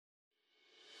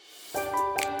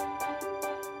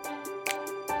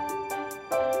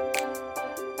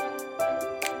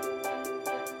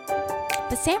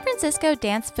The San Francisco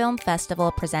Dance Film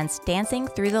Festival presents Dancing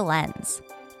Through the Lens,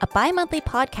 a bi-monthly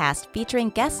podcast featuring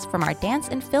guests from our dance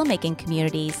and filmmaking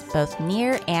communities, both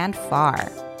near and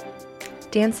far.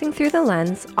 Dancing Through the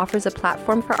Lens offers a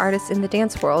platform for artists in the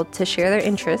dance world to share their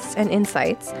interests and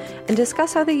insights and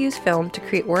discuss how they use film to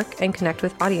create work and connect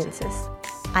with audiences.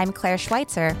 I'm Claire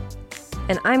Schweitzer.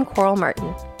 And I'm Coral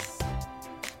Martin.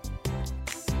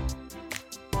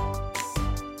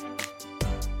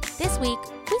 This week,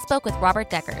 we spoke with Robert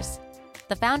Deckers,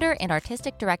 the founder and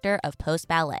artistic director of Post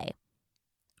Ballet.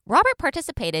 Robert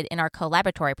participated in our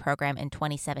collaboratory program in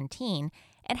 2017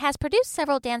 and has produced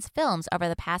several dance films over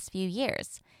the past few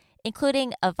years,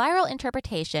 including a viral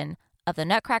interpretation of the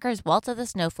Nutcrackers' Waltz of the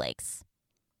Snowflakes.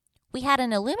 We had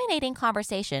an illuminating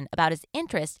conversation about his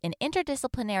interest in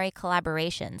interdisciplinary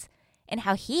collaborations and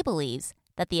how he believes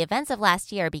that the events of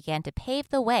last year began to pave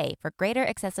the way for greater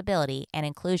accessibility and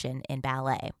inclusion in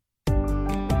ballet.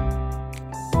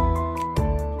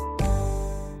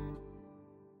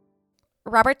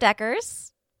 Robert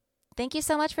Deckers, thank you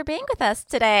so much for being with us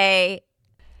today.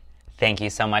 Thank you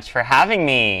so much for having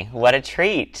me. What a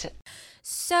treat.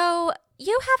 So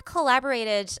you have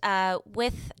collaborated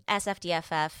with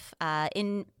SFDFF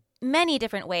in many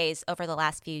different ways over the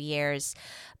last few years.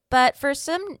 But for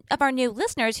some of our new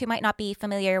listeners who might not be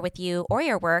familiar with you or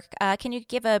your work, can you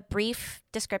give a brief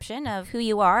description of who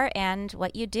you are and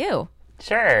what you do?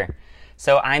 Sure.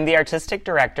 So I'm the artistic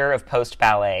director of Post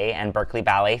Ballet and Berkeley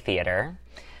Ballet Theater.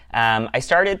 I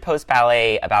started Post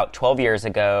Ballet about 12 years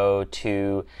ago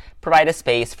to provide a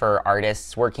space for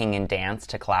artists working in dance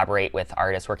to collaborate with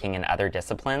artists working in other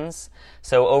disciplines.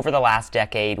 So over the last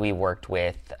decade, we worked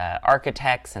with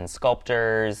architects and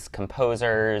sculptors,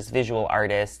 composers, visual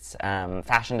artists,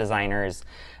 fashion designers,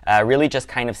 really just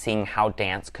kind of seeing how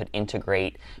dance could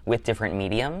integrate with different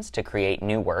mediums to create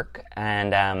new work.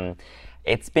 And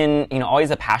it's been,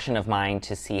 always a passion of mine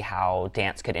to see how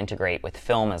dance could integrate with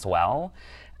film as well.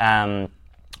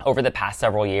 Over the past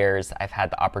several years, I've had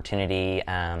the opportunity,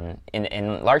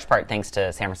 in large part thanks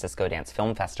to San Francisco Dance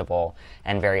Film Festival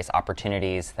and various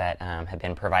opportunities that have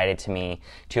been provided to me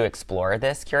to explore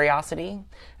this curiosity.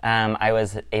 I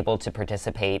was able to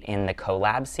participate in the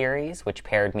Collab series, which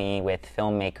paired me with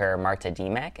filmmaker Marta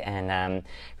Dimek and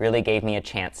really gave me a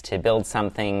chance to build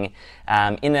something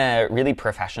in a really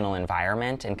professional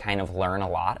environment and kind of learn a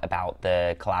lot about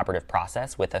the collaborative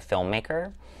process with a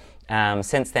filmmaker.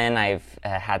 Since then, I've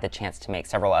had the chance to make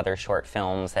several other short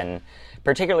films, and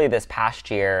particularly this past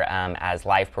year, as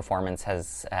live performance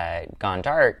has gone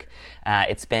dark,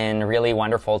 it's been really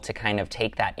wonderful to kind of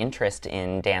take that interest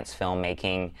in dance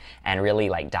filmmaking and really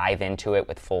dive into it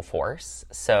with full force.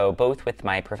 So both with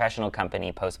my professional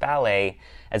company, Post Ballet,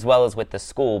 as well as with the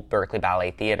school, Berkeley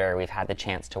Ballet Theater, we've had the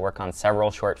chance to work on several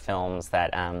short films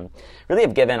that really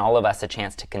have given all of us a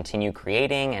chance to continue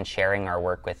creating and sharing our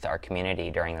work with our community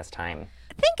during this time.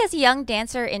 I think as a young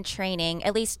dancer in training,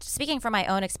 at least speaking from my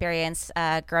own experience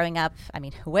growing up,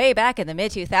 way back in the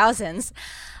mid-2000s,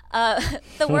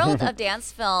 the world of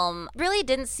dance film really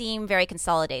didn't seem very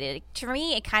consolidated. To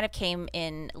me, it kind of came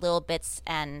in little bits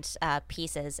and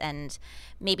pieces, and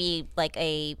maybe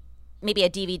a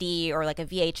DVD or a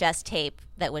VHS tape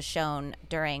that was shown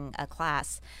during a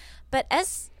class. But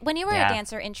when you were a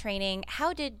dancer in training,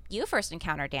 how did you first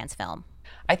encounter dance film?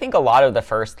 I think a lot of the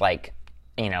first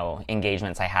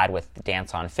engagements I had with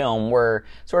dance on film were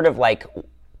sort of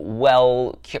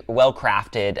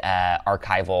well-crafted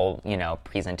archival,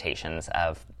 presentations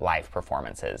of live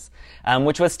performances,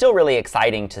 which was still really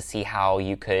exciting to see how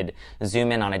you could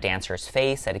zoom in on a dancer's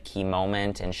face at a key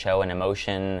moment and show an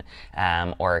emotion,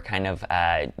 or kind of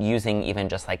using even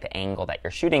just the angle that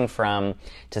you're shooting from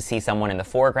to see someone in the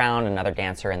foreground, another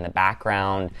dancer in the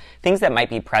background, things that might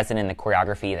be present in the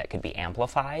choreography that could be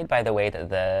amplified by the way that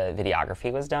the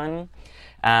videography was done.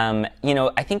 I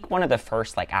think one of the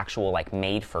first actual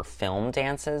made-for-film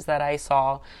dances that I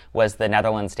saw was the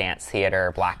Netherlands Dance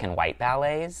Theater black and white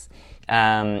ballets,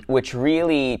 which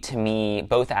really, to me,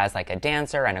 both as a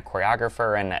dancer and a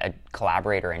choreographer and a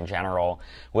collaborator in general,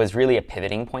 was really a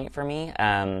pivoting point for me.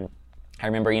 I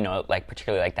remember,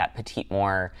 particularly that Petite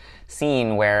Moore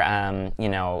scene where,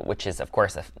 which is, of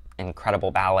course, an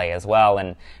incredible ballet as well.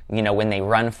 And, when they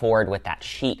run forward with that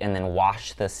sheet and then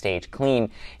wash the stage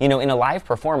clean, in a live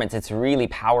performance, it's really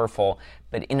powerful.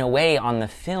 But in a way, on the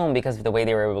film, because of the way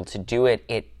they were able to do it,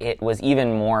 it was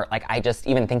even more,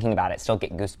 even thinking about it, still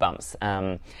get goosebumps.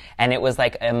 And it was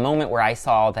a moment where I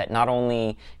saw that not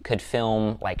only could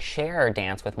film, share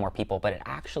dance with more people, but it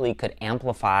actually could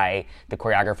amplify the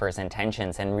choreographer's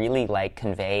intentions and really,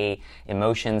 convey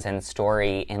emotions and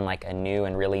story in, a new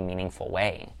and really meaningful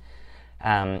way.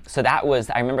 So that was,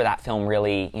 I remember that film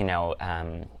really,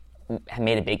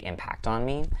 made a big impact on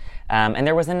me. And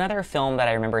there was another film that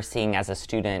I remember seeing as a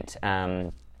student.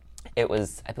 I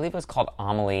believe it was called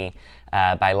Amelie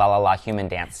by La La La Human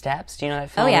Dance Steps. Do you know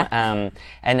that film? Oh, yeah.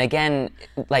 And again,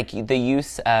 like the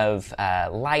use of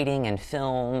lighting and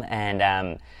film and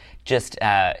I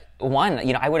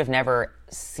would have never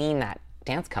seen that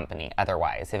dance company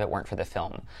otherwise if it weren't for the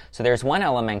film. So there's one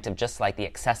element of just like the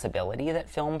accessibility that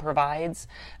film provides.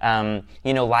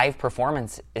 Live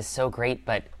performance is so great,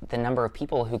 but the number of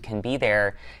people who can be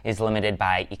there is limited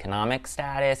by economic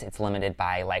status. It's limited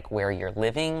by like where you're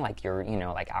living, like your,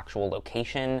 like actual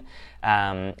location.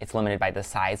 It's limited by the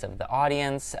size of the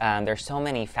audience. There's so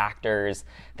many factors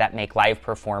that make live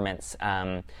performance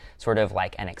sort of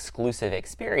like an exclusive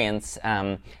experience.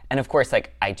 And of course,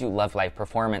 like I do love live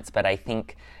performance, but I think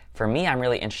for me, I'm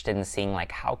really interested in seeing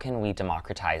like how can we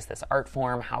democratize this art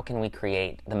form? How can we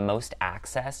create the most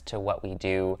access to what we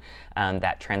do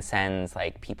that transcends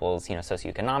like people's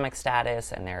socioeconomic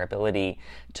status and their ability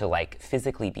to like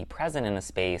physically be present in a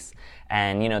space?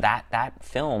 And that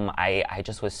film, I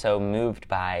just was so moved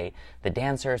by the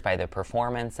dancers, by the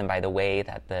performance, and by the way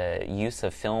that the use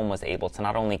of film was able to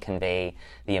not only convey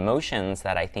the emotions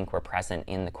that I think were present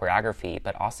in the choreography,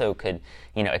 but also could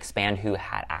expand who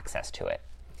had access to it.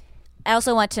 I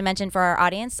also want to mention for our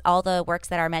audience, all the works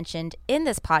that are mentioned in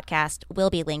this podcast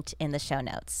will be linked in the show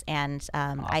notes. And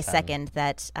Awesome. I second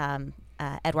that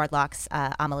Edouard Locke's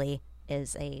Amelie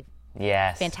is a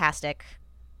fantastic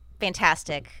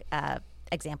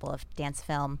example of dance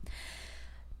film.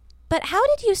 But how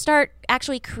did you start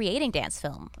actually creating dance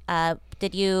film?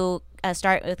 Did you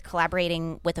start with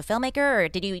collaborating with a filmmaker, or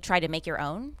did you try to make your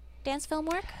own dance film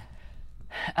work?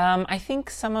 I think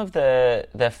some of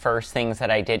the first things that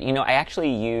I did, I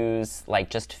actually use like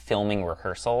just filming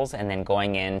rehearsals and then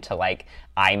going into like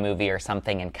iMovie or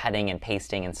something and cutting and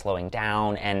pasting and slowing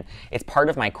down, and it's part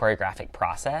of my choreographic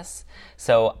process.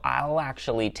 So I'll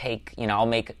actually take, I'll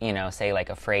make, say like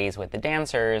a phrase with the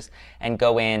dancers and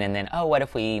go in and then, what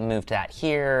if we moved that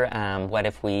here? What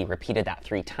if we repeated that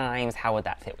 3 times? How would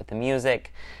that fit with the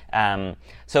music?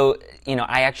 So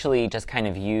I actually just kind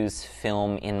of use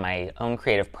film in my own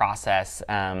creative process.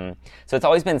 So it's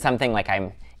always been something like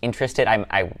I'm interested.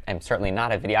 I'm certainly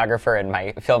not a videographer, and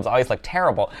my films always look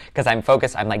terrible because I'm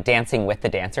focused. I'm like dancing with the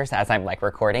dancers as I'm like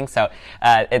recording. So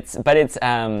it's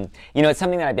something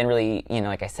that I've been really,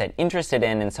 like I said, interested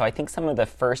in. And so I think some of the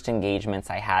first engagements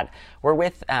I had were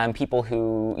with people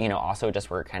who, also just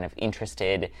were kind of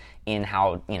interested in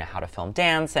how to film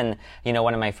dance. And,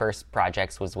 one of my first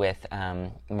projects was with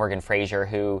Morgan Fraser,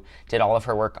 who did all of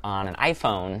her work on an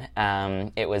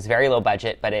iPhone. It was very low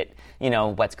budget, but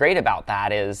what's great about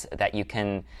that is that you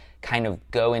can kind of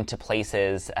go into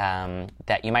places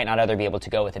that you might not other be able to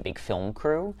go with a big film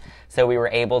crew. So we were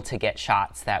able to get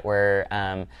shots that were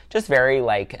just very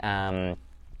like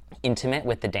intimate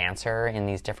with the dancer in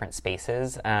these different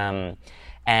spaces.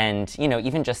 And,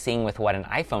 even just seeing with what an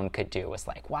iPhone could do was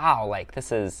like, wow, like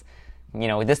this is,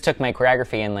 this took my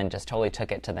choreography and then just totally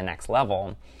took it to the next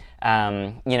level.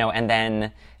 And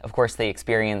then, of course, the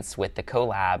experience with the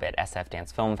collab at SF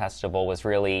Dance Film Festival was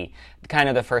really kind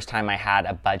of the first time I had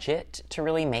a budget to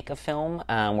really make a film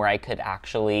where I could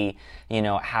actually,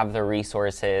 have the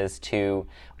resources to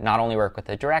not only work with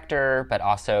the director, but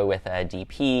also with a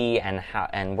DP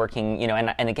and working,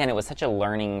 and again, it was such a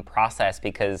learning process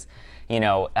because,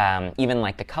 even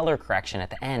like the color correction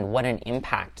at the end, what an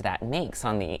impact that makes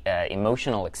on the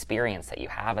emotional experience that you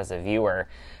have as a viewer.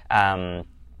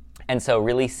 And so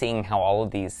really seeing how all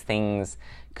of these things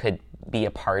could be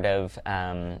a part of,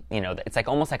 it's like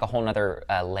almost like a whole nother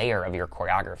layer of your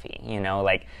choreography,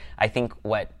 like I think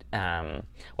what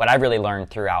I've really learned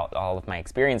throughout all of my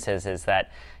experiences is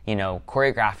that,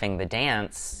 choreographing the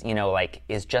dance,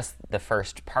 is just the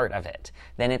first part of it.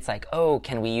 Then it's like,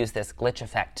 can we use this glitch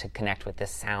effect to connect with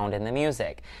this sound in the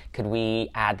music? Could we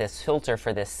add this filter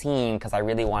for this scene because I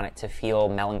really want it to feel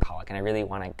melancholic and I really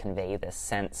want to convey this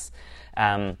sense.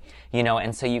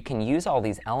 And so you can use all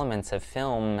these elements of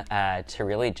film to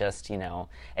really just,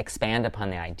 expand upon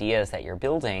the ideas that you're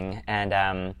building. And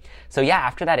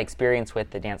after that experience with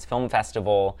the Dance Film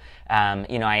Festival,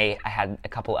 I had a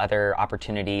couple other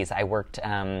opportunities. I worked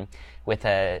with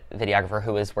a videographer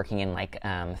who was working in like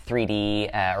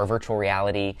 3D or virtual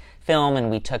reality film,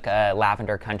 and we took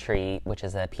Lavender Country, which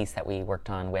is a piece that we worked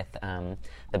on with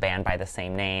the band by the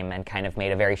same name, and kind of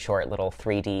made a very short little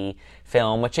 3D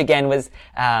film, which again was,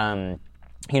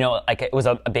 it was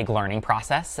a big learning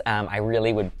process. I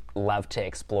really would love to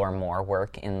explore more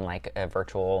work in like a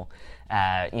virtual,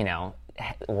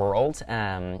 world.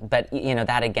 But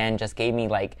that again just gave me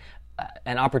like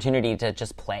an opportunity to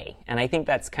just play. And I think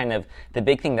that's kind of the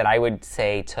big thing that I would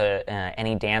say to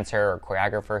any dancer or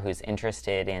choreographer who's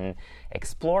interested in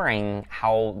exploring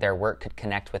how their work could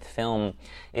connect with film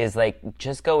is like,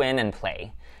 just go in and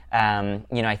play.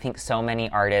 I think so many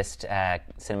artists,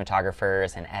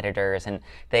 cinematographers and editors, and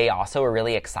they also are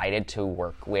really excited to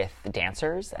work with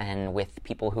dancers and with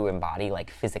people who embody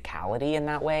like physicality in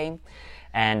that way.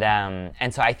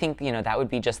 And so I think, that would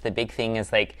be just the big thing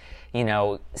is like,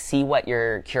 see what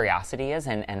your curiosity is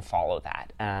and follow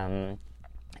that.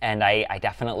 And I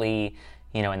definitely,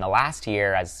 in the last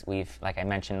year, as we've, like I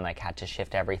mentioned, like had to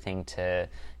shift everything to,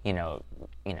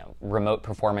 remote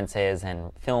performances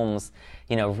and films,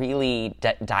 really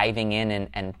diving in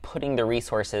and putting the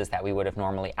resources that we would have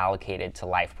normally allocated to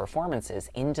live performances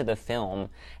into the film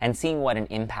and seeing what an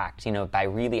impact, by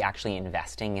really actually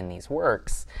investing in these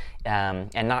works,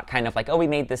 and not kind of like, oh, we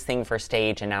made this thing for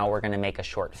stage and now we're going to make a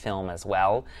short film as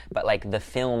well, but like the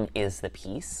film is the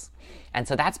piece. And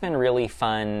so that's been really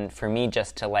fun for me,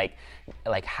 just to like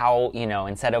how,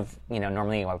 instead of,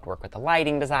 normally I would work with the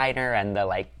lighting designer and the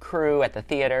like crew at the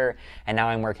theater, and now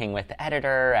I'm working with the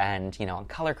editor and,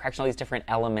 color correction, all these different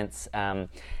elements. And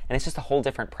it's just a whole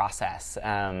different process.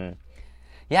 So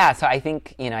I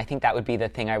think, I think that would be the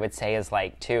thing I would say is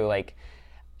like, too, like,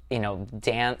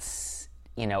 dance,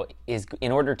 is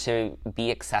in order to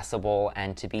be accessible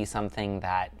and to be something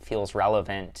that feels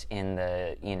relevant in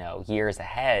the, years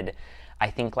ahead, I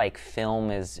think like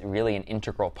film is really an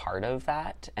integral part of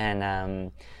that.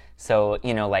 And so,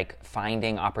 like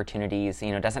finding opportunities,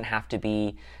 doesn't have to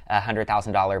be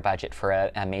 $100,000 budget for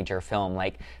a major film.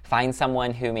 Like find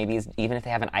someone who maybe is, even if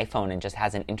they have an iPhone and just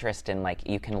has an interest in, like,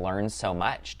 you can learn so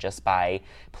much just by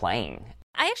playing.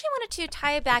 I actually wanted to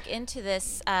tie it back into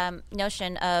this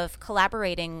notion of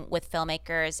collaborating with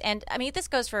filmmakers. And I mean, this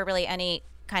goes for really any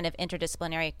kind of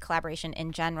interdisciplinary collaboration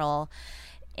in general,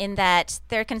 in that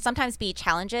there can sometimes be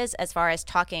challenges as far as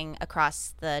talking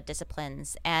across the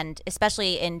disciplines. And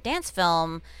especially in dance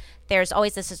film, there's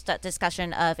always this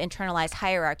discussion of internalized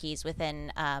hierarchies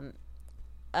within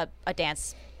a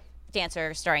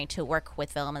dancer starting to work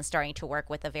with film and starting to work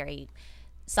with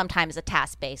sometimes a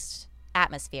task-based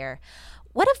atmosphere.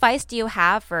 What advice do you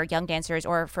have for young dancers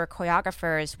or for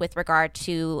choreographers with regard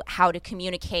to how to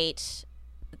communicate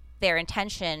their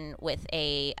intention with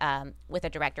a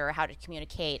director, or how to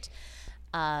communicate,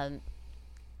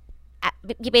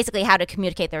 basically how to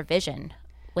communicate their vision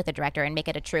with a director and make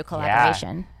it a true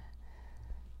collaboration? Yeah.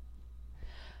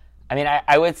 I mean,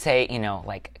 I would say,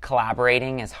 like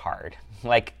collaborating is hard.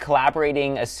 Like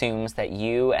collaborating assumes that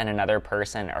you and another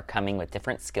person are coming with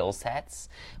different skill sets,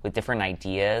 with different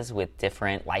ideas, with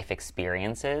different life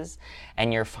experiences,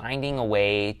 and you're finding a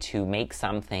way to make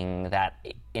something that,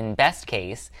 in best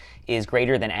case, is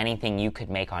greater than anything you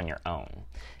could make on your own,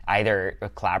 either a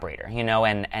collaborator,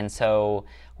 and so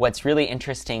what's really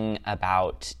interesting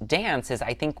about dance is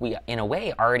I think we, in a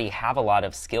way, already have a lot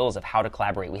of skills of how to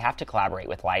collaborate. We have to collaborate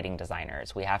with lighting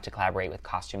designers. We have to collaborate with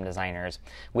costume designers,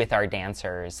 with our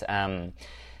dancers. And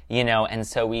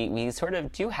so we sort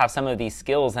of do have some of these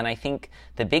skills. And I think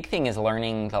the big thing is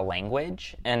learning the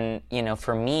language. And,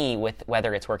 for me, with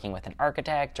whether it's working with an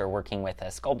architect or working with a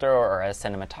sculptor or a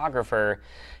cinematographer,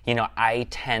 I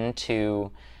tend to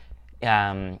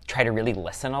try to really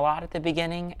listen a lot at the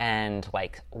beginning and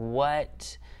like,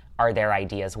 what are their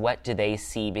ideas? What do they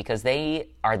see? Because there's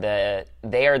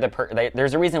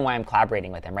a reason why I'm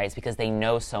collaborating with them, right? It's because they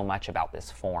know so much about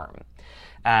this form.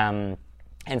 And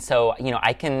so,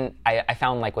 I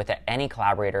found like with any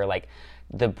collaborator, like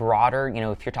the broader,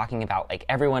 if you're talking about like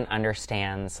everyone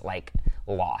understands like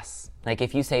loss. Like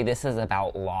if you say this is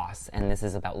about loss and this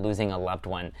is about losing a loved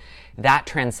one, that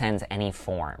transcends any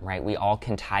form, right? We all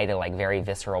can tie to like very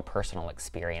visceral personal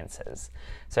experiences.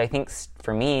 So I think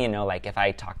for me, like if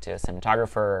I talk to a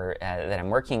cinematographer that I'm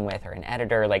working with or an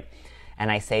editor, like,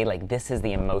 and I say like, this is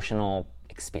the emotional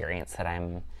experience that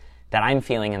I'm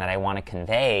feeling and that I want to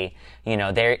convey,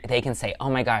 they can say, oh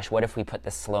my gosh, what if we put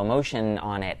this slow motion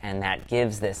on it and that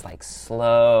gives this like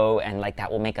slow and like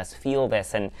that will make us feel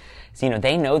this. And so,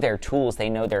 they know their tools, they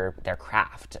know their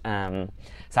craft. So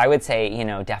I would say,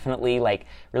 definitely like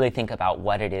really think about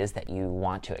what it is that you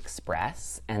want to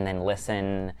express and then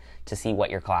listen to see what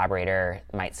your collaborator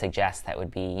might suggest that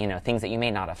would be, things that you may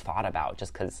not have thought about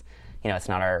just because, it's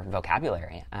not our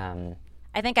vocabulary.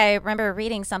 I think I remember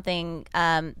reading something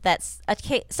that's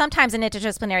sometimes in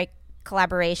interdisciplinary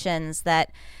collaborations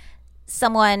that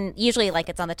someone, usually like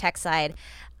it's on the tech side,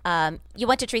 you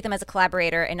want to treat them as a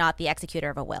collaborator and not the executor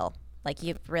of a will. Like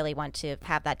you really want to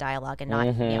have that dialogue and not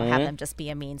have them just be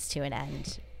a means to an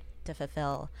end to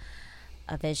fulfill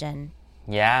a vision.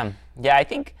 Yeah. I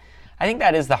think I think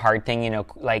that is the hard thing,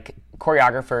 like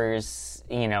choreographers,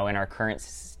 in our current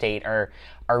state are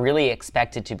really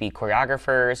expected to be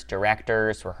choreographers,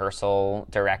 directors, rehearsal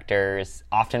directors,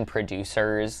 often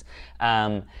producers.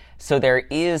 So there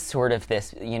is sort of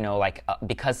this,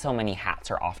 because so many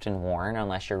hats are often worn,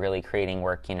 unless you're really creating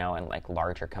work, in like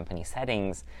larger company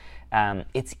settings,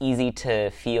 it's easy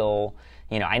to feel,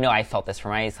 I know I felt this for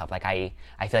myself, like I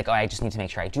feel like, I just need to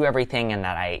make sure I do everything, and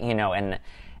that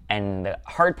and the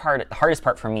hardest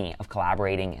part for me of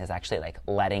collaborating is actually like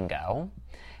letting go.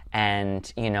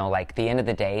 And, like the end of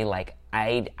the day, like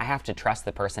I have to trust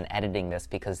the person editing this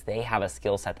because they have a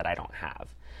skill set that I don't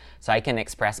have. So I can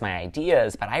express my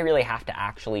ideas, but I really have to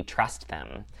actually trust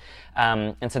them.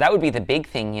 And so that would be the big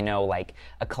thing, like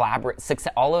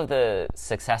all of the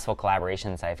successful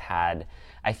collaborations I've had,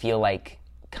 I feel like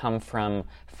come from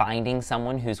finding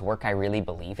someone whose work I really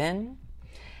believe in,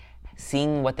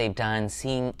 seeing what they've done,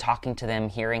 talking to them,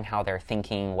 hearing how they're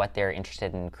thinking, what they're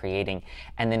interested in creating.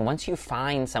 And then once you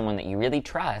find someone that you really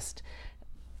trust,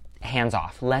 hands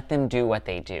off, let them do what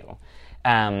they do.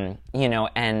 And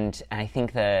I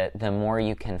think the more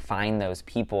you can find those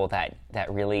people that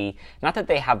really, not that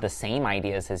they have the same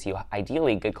ideas as you,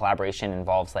 ideally good collaboration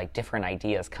involves like different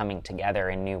ideas coming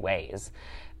together in new ways.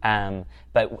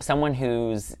 But someone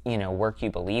whose, work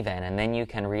you believe in, and then you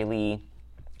can really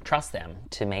trust them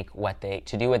to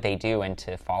do what they do and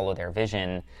to follow their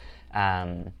vision.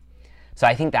 So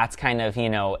I think that's kind of,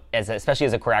 especially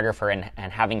as a choreographer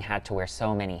and having had to wear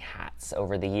so many hats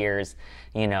over the years,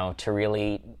 to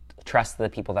really trust the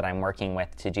people that I'm working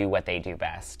with to do what they do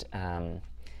best.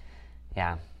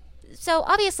 Yeah. So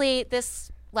obviously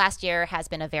this last year has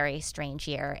been a very strange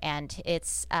year, and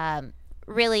it's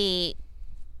really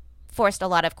forced a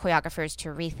lot of choreographers to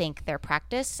rethink their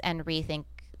practice and rethink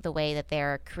the way that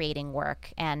they're creating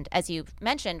work. And as you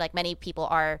mentioned, like many people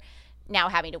are now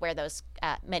having to wear those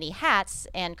many hats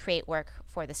and create work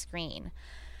for the screen.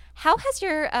 How has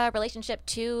your relationship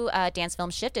to dance film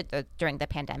shifted during the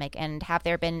pandemic, and have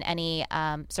there been any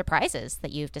surprises that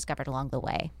you've discovered along the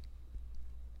way?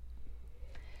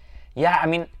 Yeah, I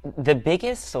mean, the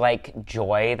biggest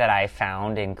joy that I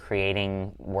found in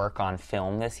creating work on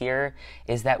film this year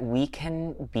is that we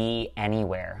can be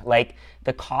anywhere. Like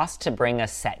the cost to bring a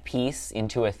set piece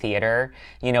into a theater,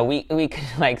 we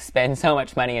could spend so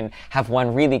much money and have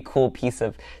one really cool piece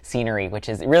of scenery, which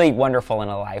is really wonderful in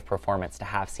a live performance to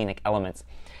have scenic elements.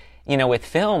 With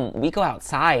film, we go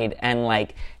outside and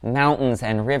mountains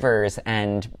and rivers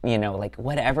and,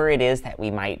 whatever it is that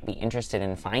we might be interested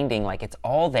in finding, it's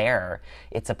all there.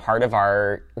 It's a part of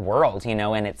our world,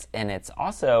 and it's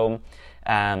also,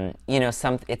 there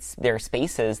are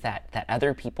spaces that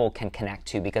other people can connect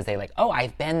to because they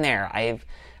I've been there.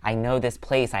 I know this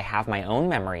place. I have my own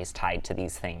memories tied to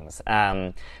these things,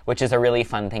 which is a really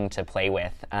fun thing to play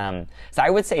with. So I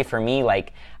would say for me,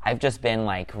 I've just been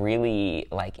really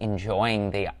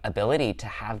enjoying the ability to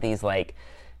have these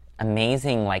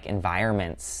amazing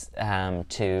environments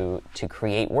to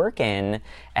create work in,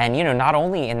 and not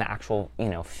only in the actual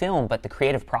film, but the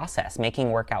creative process, making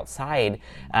work outside,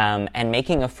 and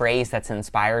making a phrase that's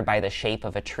inspired by the shape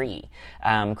of a tree,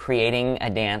 creating a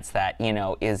dance that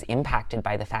is impacted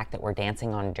by the fact that we're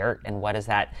dancing on dirt, and what is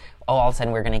that? All of a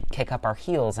sudden we're going to kick up our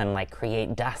heels and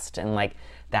create dust, and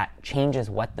that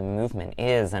changes what the movement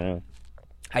is. And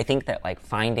I think that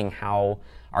finding how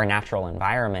our natural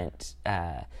environment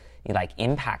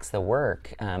impacts the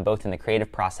work, both in the creative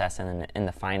process and in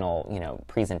the final,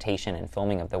 presentation and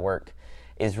filming of the work,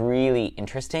 is really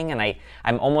interesting. And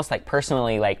I'm almost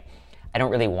personally, I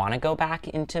don't really want to go back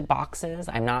into boxes.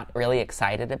 I'm not really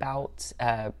excited about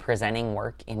presenting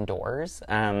work indoors.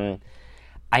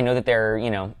 I know that there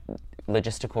are,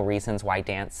 logistical reasons why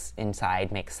dance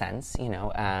inside makes sense,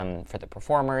 for the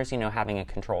performers, having a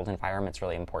controlled environment is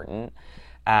really important.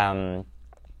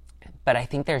 But I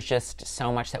think there's just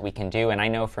so much that we can do. And I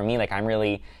know for me, I'm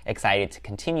really excited to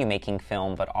continue making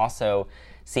film, but also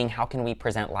seeing how can we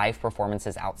present live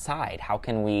performances outside? How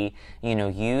can we,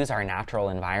 use our natural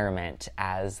environment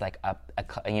as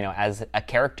as a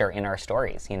character in our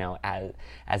stories,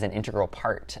 as an integral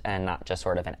part and not just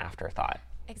sort of an afterthought.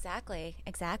 Exactly.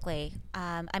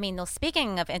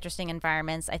 Speaking of interesting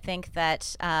environments, I think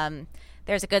that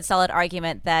there's a good solid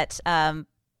argument that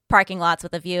parking lots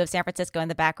with a view of San Francisco in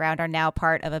the background are now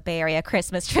part of a Bay Area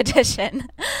Christmas tradition.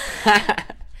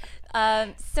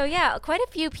 So yeah, quite a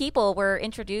few people were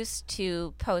introduced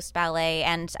to Post Ballet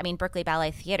and Berkeley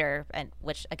Ballet Theater, and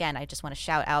which again, I just want to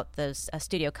shout out those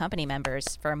studio company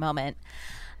members for a moment.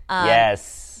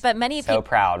 Yes. But many so people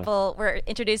proud. were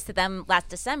introduced to them last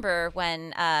December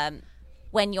when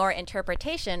when your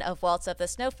interpretation of Waltz of the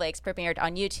Snowflakes premiered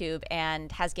on YouTube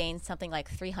and has gained something like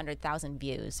 300,000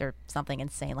 views or something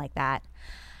insane like that.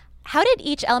 How did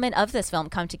each element of this film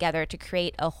come together to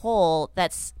create a whole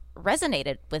that's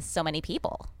resonated with so many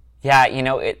people? Yeah,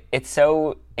 it's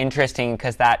so interesting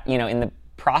because that, in the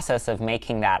process of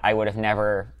making that, I would have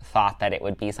never thought that it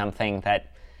would be something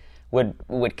that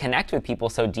would connect with people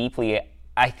so deeply.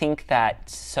 I think that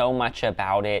so much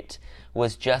about it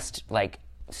was just like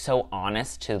so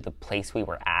honest to the place we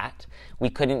were at. We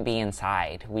couldn't be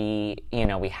inside. We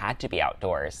had to be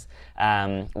outdoors.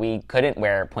 We couldn't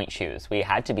wear point shoes. We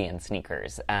had to be in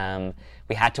sneakers.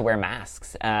 We had to wear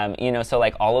masks. So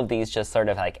like all of these just sort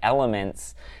of like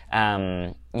elements,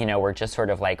 were just sort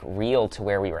of like real to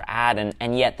where we were at.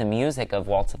 And yet the music of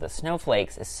Waltz of the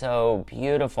Snowflakes is so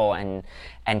beautiful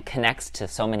and connects to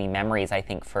so many memories, I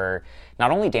think, for not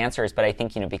only dancers, but I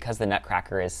think, because the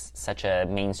Nutcracker is such a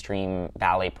mainstream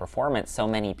ballet performance, so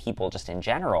many people just in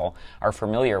general are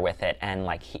familiar with it and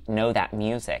like know that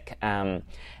music. And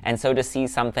so to see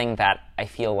something that I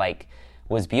feel like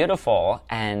was beautiful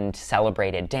and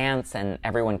celebrated dance and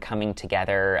everyone coming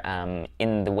together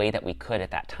in the way that we could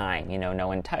at that time. No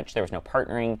one touched, there was no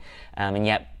partnering, and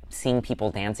yet seeing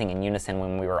people dancing in unison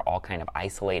when we were all kind of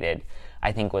isolated,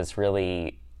 I think was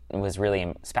really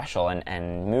special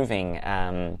and moving.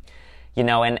 And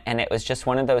it was just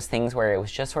one of those things where it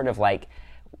was just sort of like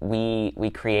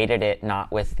we created it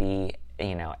not with the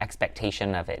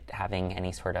expectation of it having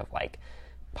any sort of like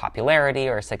popularity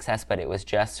or success, but it was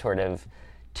just sort of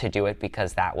to do it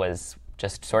because that was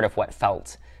just sort of what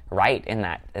felt right in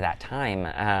that time.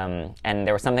 And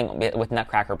there was something with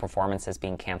Nutcracker performances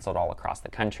being canceled all across the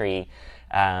country.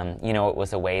 It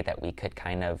was a way that we could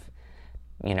kind of,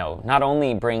 not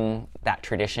only bring that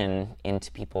tradition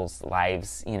into people's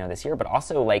lives, this year, but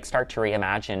also like start to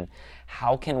reimagine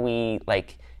how can we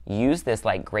like use this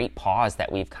like great pause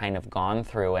that we've kind of gone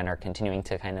through and are continuing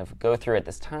to kind of go through at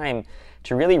this time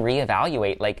to really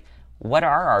reevaluate like what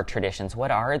are our traditions,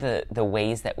 what are the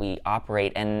ways that we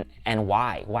operate, and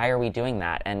why are we doing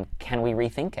that, and can we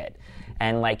rethink it?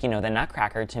 And like the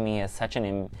Nutcracker to me is such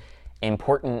an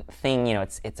important thing.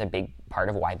 It's a big part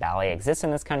of why ballet exists in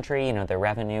this country. The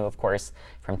revenue, of course,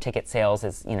 from ticket sales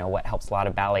is what helps a lot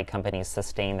of ballet companies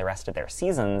sustain the rest of their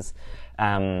seasons.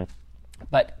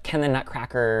 But can the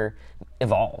Nutcracker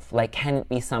evolve? Like, can it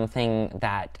be something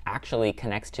that actually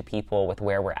connects to people with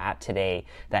where we're at today,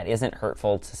 that isn't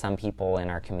hurtful to some people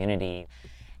in our community?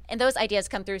 And those ideas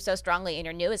come through so strongly in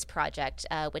your newest project,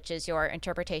 which is your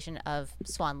interpretation of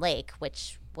Swan Lake,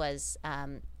 which was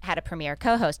had a premiere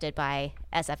co-hosted by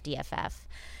SFDFF.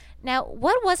 Now,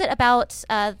 what was it about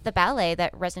the ballet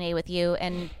that resonated with you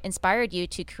and inspired you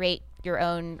to create your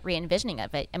own re-envisioning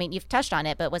of it? I mean, you've touched on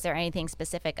it, but was there anything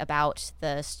specific about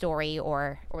the story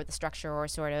or the structure or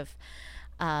sort of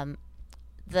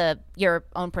your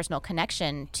own personal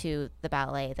connection to the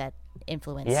ballet that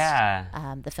influenced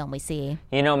the film we see?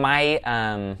 My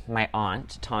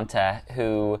aunt, Tanta,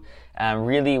 who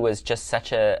really was just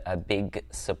such a big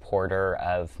supporter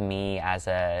of me as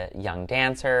a young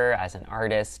dancer, as an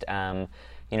artist.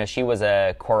 She was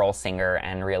a choral singer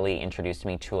and really introduced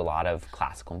me to a lot of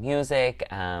classical music,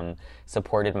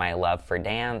 supported my love for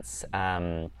dance,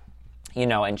 and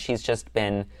she's just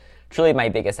been truly my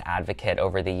biggest advocate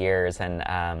over the years.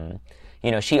 And,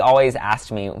 she always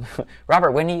asked me,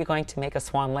 Robert, when are you going to make a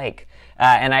Swan Lake?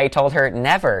 And I told her,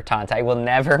 never, Tanta, I will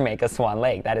never make a Swan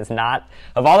Lake. That is not,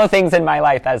 of all the things in my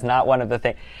life, that is not one of the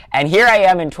things. And here I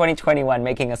am in 2021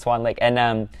 making a Swan Lake. And,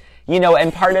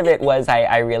 and part of it was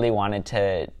I really wanted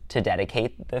to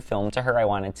dedicate the film to her. I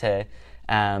wanted to,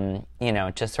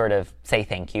 just sort of say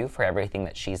thank you for everything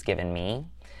that she's given me.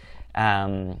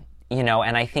 And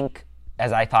I think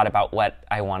as I thought about what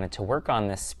I wanted to work on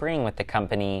this spring with the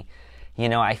company,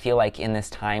 I feel like in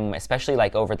this time, especially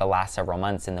like over the last several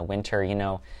months in the winter,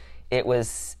 it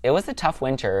was a tough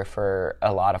winter for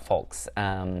a lot of folks.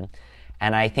 And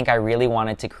I think I really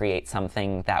wanted to create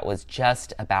something that was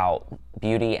just about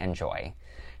beauty and joy.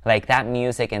 Like that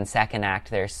music in second act,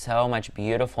 there's so much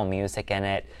beautiful music in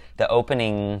it. The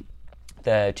opening,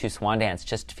 the two swan dance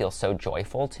just feels so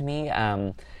joyful to me.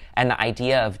 And the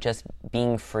idea of just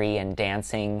being free and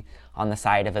dancing on the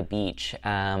side of a beach,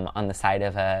 on the side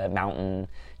of a mountain,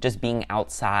 just being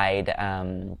outside.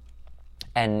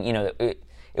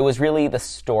 It was really, the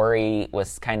story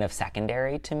was kind of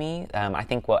secondary to me. I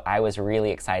think what I was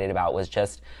really excited about was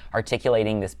just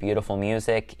articulating this beautiful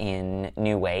music in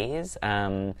new ways,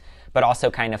 but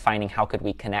also kind of finding how could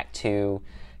we connect to,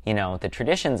 the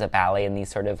traditions of ballet and these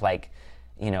sort of like,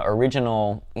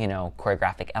 original,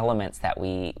 choreographic elements that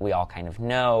we all kind of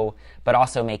know, but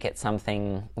also make it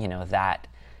something,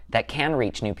 that can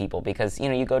reach new people. Because,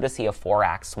 you go to see a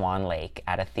 4-act Swan Lake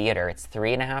at a theater, it's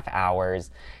 3.5 hours,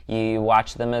 you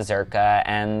watch the mazurka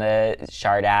and the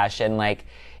Shardash, and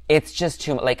it's just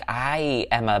too much.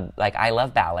 I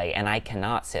love ballet, and I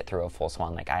cannot sit through a full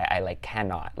Swan Lake. I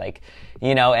cannot,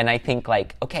 and I think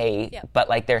okay, yeah.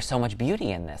 But there's so much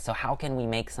beauty in this. So how can we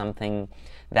make something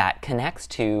that connects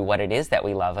to what it is that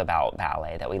we love about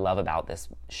ballet, that we love about this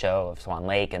show of Swan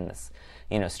Lake and this,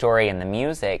 story and the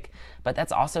music, but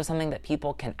that's also something that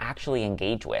people can actually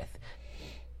engage with.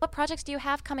 What projects do you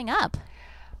have coming up?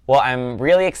 Well, I'm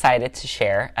really excited to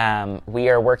share. We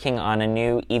are working on a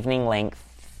new evening-length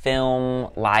film,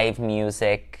 live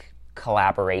music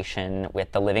collaboration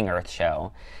with the Living Earth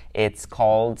show. It's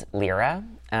called Lyra.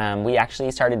 We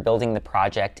actually started building the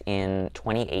project in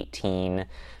 2018,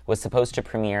 was supposed to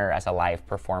premiere as a live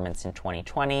performance in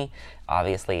 2020.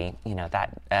 Obviously,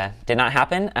 that did not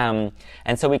happen.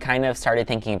 And so we kind of started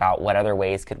thinking about what other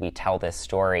ways could we tell this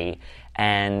story.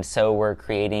 And so we're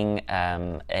creating,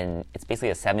 it's basically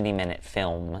a 70-minute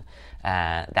film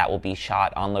that will be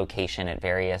shot on location at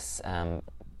various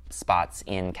spots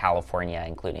in California,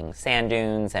 including sand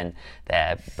dunes and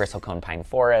the bristlecone pine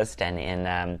forest, and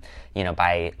in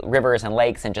by rivers and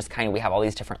lakes, and just kind of we have all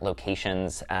these different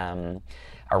locations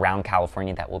around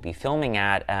California that we'll be filming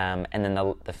at, and then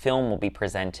the film will be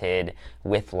presented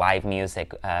with live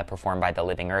music performed by the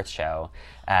Living Earth show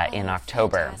in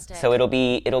October. Fantastic. So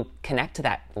it'll connect to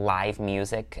that live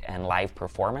music and live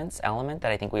performance element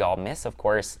that I think we all miss, of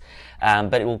course,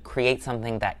 but it will create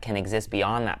something that can exist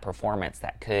beyond that performance,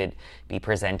 that could be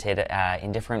presented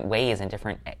in different ways, in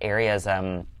different areas.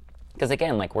 Because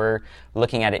again, we're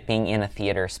looking at it being in a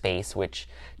theater space, which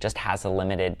just has a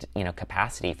limited,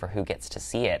 capacity for who gets to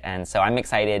see it. And so I'm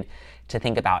excited to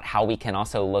think about how we can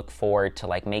also look forward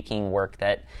to making work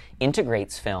that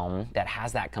integrates film, that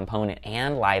has that component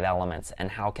and live elements, and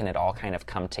how can it all kind of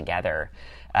come together.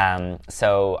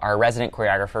 So our resident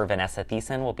choreographer, Vanessa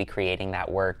Thiessen, will be creating that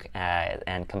work,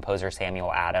 and composer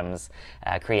Samuel Adams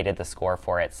created the score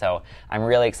for it. So I'm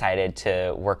really excited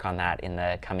to work on that in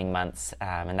the coming months,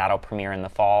 and that'll premiere in the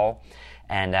fall.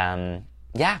 And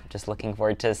just looking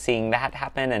forward to seeing that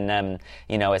happen. And,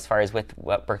 as far as with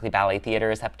what Berkeley Ballet Theater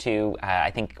is up to,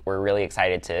 I think we're really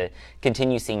excited to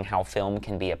continue seeing how film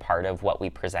can be a part of what we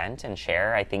present and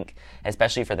share. I think,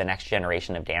 especially for the next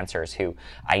generation of dancers who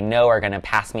I know are going to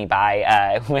pass me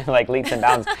by with leaps and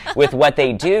bounds with what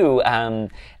they do,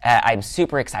 I'm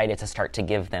super excited to start to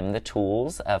give them the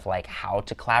tools of how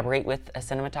to collaborate with a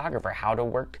cinematographer, how to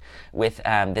work with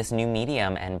this new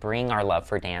medium and bring our love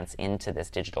for dance into this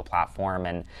digital platform.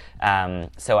 And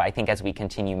so I think as we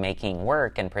continue making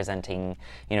work and presenting,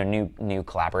 new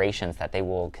collaborations, that they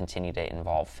will continue to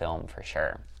involve film for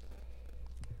sure.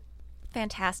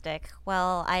 Fantastic.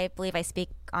 Well, I believe I speak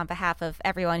on behalf of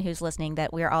everyone who's listening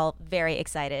that we're all very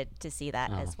excited to see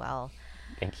that as well.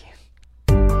 Thank you.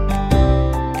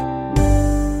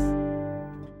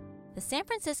 The San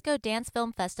Francisco Dance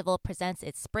Film Festival presents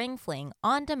its Spring Fling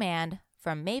on demand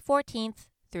from May 14th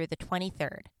through the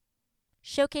 23rd.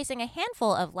 Showcasing a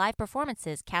handful of live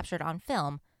performances captured on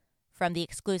film, from the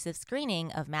exclusive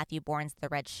screening of Matthew Bourne's The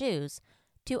Red Shoes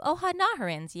to Ohad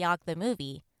Naharin's Yog the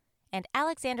Movie and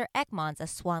Alexander Ekman's A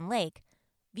Swan Lake,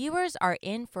 viewers are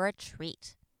in for a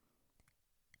treat.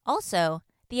 Also,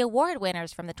 the award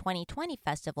winners from the 2020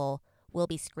 festival will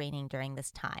be screening during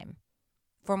this time.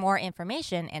 For more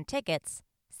information and tickets,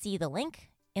 see the link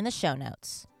in the show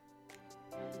notes.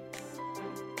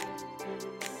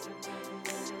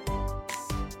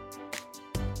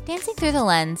 Dancing Through the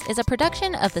Lens is a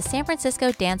production of the San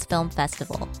Francisco Dance Film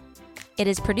Festival. It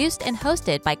is produced and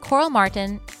hosted by Coral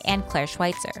Martin and Claire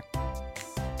Schweitzer.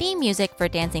 Theme music for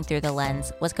Dancing Through the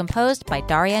Lens was composed by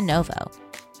Daria Novo.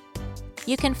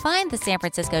 You can find the San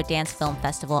Francisco Dance Film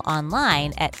Festival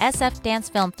online at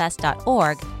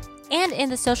sfdancefilmfest.org and in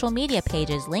the social media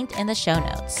pages linked in the show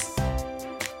notes.